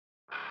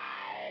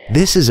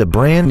This is a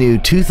brand new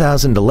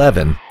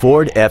 2011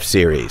 Ford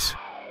F-Series.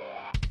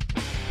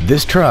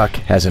 This truck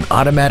has an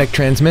automatic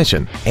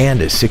transmission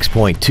and a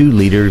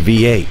 6.2-liter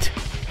V8.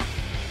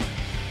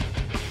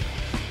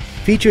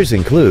 Features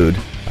include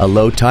a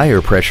low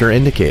tire pressure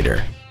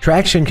indicator,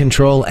 traction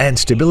control and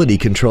stability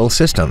control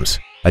systems,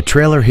 a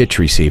trailer hitch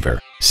receiver,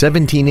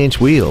 17-inch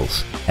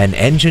wheels, an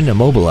engine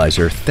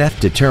immobilizer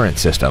theft deterrent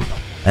system,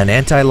 an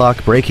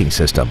anti-lock braking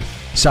system,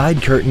 side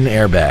curtain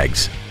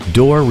airbags,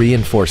 door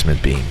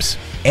reinforcement beams,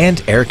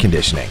 and air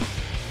conditioning.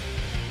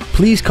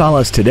 Please call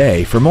us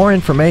today for more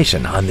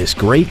information on this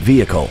great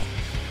vehicle.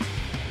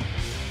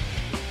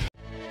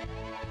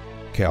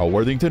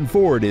 CalWorthington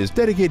Ford is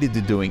dedicated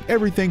to doing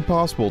everything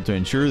possible to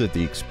ensure that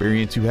the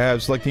experience you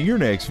have selecting your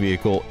next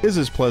vehicle is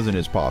as pleasant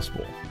as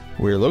possible.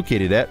 We're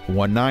located at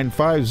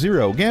 1950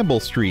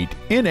 Gambell Street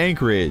in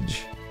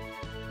Anchorage.